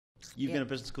You've been a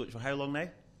business coach for how long now?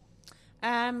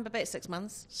 About 6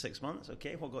 months. 6 months,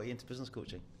 okay. What got you into business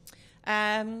coaching?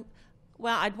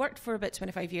 Well, I'd worked for about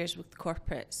 25 years with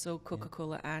corporate, so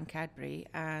Coca-Cola and Cadbury,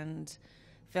 and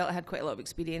felt I had quite a lot of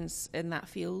experience in that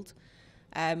field.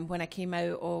 When I came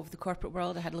out of the corporate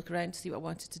world, I had a look around to see what I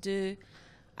wanted to do,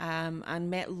 and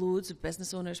met loads of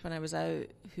business owners when I was out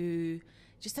who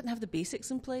just didn't have the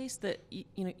basics in place that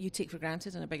you take for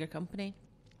granted in a bigger company.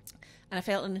 And I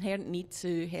felt an inherent need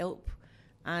to help,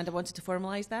 and I wanted to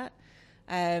formalise that.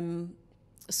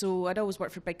 So I'd always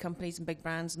worked for big companies and big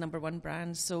brands, number one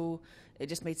brands, so it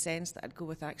just made sense that I'd go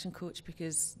with Action Coach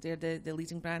because they're the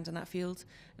leading brand in that field,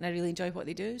 and I really enjoy what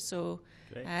they do, so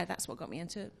that's what got me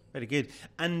into it. Very good.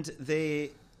 And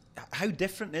how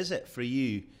different is it for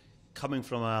you coming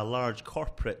from a large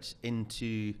corporate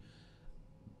into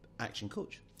Action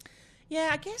Coach? Yeah,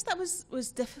 I guess that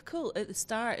was difficult at the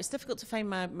start. It's difficult to find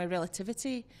my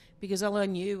relativity because all I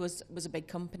knew was a big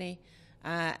company,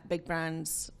 big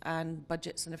brands and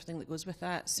budgets and everything that goes with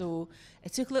that. So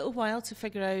it took a little while to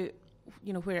figure out,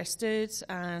 where I stood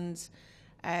and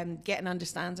get an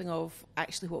understanding of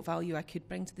actually what value I could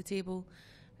bring to the table.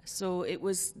 So it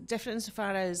was different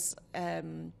insofar as I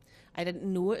didn't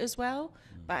know it as well,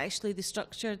 but actually the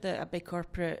structure that a big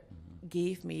corporate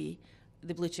gave me,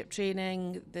 the blue chip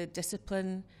training, the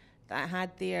discipline that I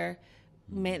had there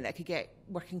meant that I could get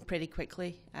working pretty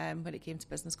quickly when it came to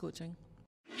business coaching.